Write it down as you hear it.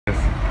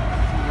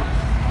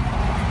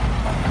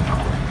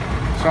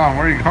Sean,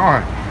 where are you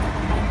going?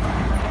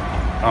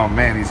 Oh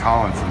man, he's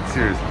hauling some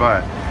serious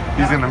butt.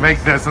 He's gonna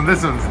make this, and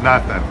this one's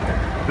nothing.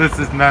 This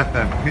is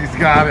nothing. He's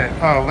got it.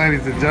 Oh,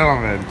 ladies and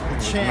gentlemen,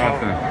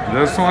 nothing.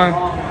 This one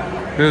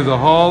is a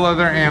whole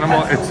other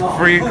animal. It's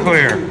free and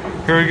clear.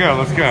 Here we go.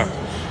 Let's go.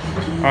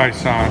 All right,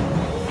 Sean.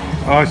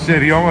 Oh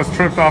shit, he almost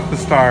tripped off the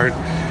start.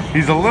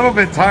 He's a little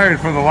bit tired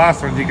from the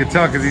last one. You can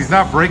tell because he's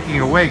not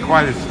breaking away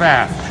quite as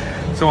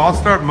fast. So I'll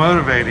start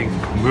motivating,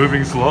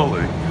 moving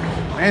slowly.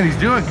 Man, he's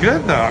doing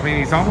good though. I mean,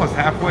 he's almost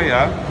halfway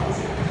up.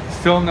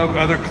 Still no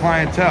other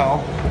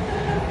clientele.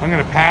 I'm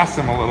gonna pass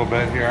him a little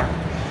bit here,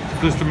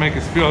 just to make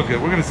us feel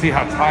good. We're gonna see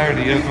how tired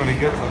he is when he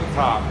gets on the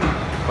top.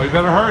 But you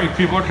better hurry,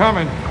 people are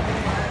coming.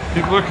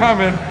 People are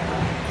coming.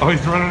 Oh,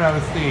 he's running out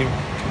of steam.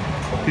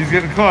 He's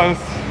getting close.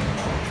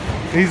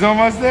 He's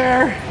almost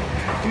there.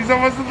 He's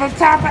almost at the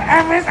top of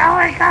Everest. Oh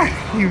my God,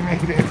 he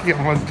made it. He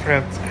almost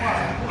tripped.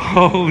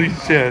 Holy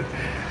shit.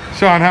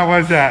 Sean, how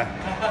was that?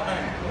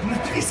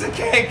 Piece of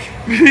cake.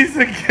 Piece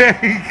of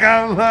cake,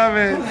 I love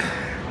it.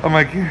 Oh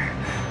my God,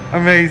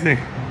 amazing.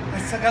 I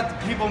still got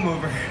the people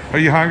mover. Are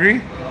you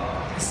hungry?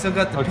 I still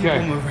got the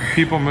people mover.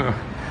 People move.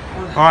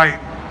 All right,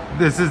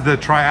 this is the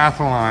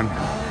triathlon.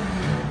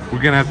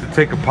 We're gonna have to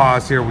take a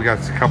pause here. We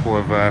got a couple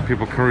of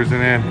people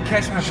cruising in.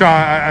 Sean,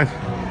 I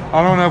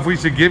don't know if we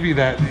should give you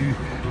that.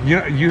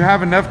 You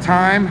have enough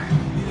time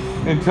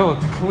until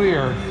it's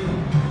clear,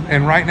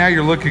 and right now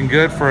you're looking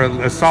good for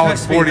a solid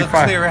 45.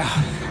 They'll clear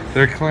out.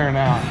 They're clearing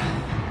out.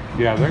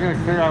 Yeah, they're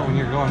gonna clear out when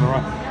you're going to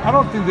run. I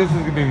don't think this is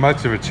gonna be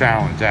much of a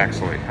challenge,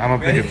 actually. I don't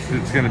think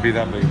it's gonna be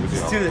that big of a deal.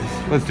 Let's do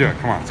this. Let's do it.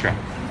 Come on, let's go.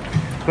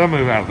 They'll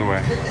move out of the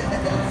way.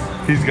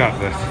 He's got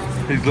this.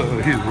 He's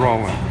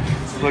rolling.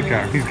 Look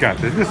at him. He's got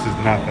this. This is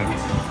nothing.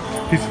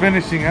 He's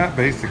finishing up,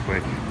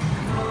 basically.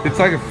 It's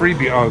like a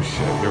freebie. Oh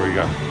shit! Here we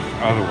go.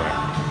 Other way.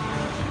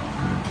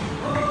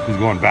 He's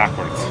going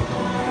backwards.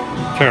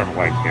 Terrible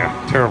idea.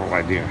 Terrible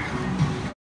idea.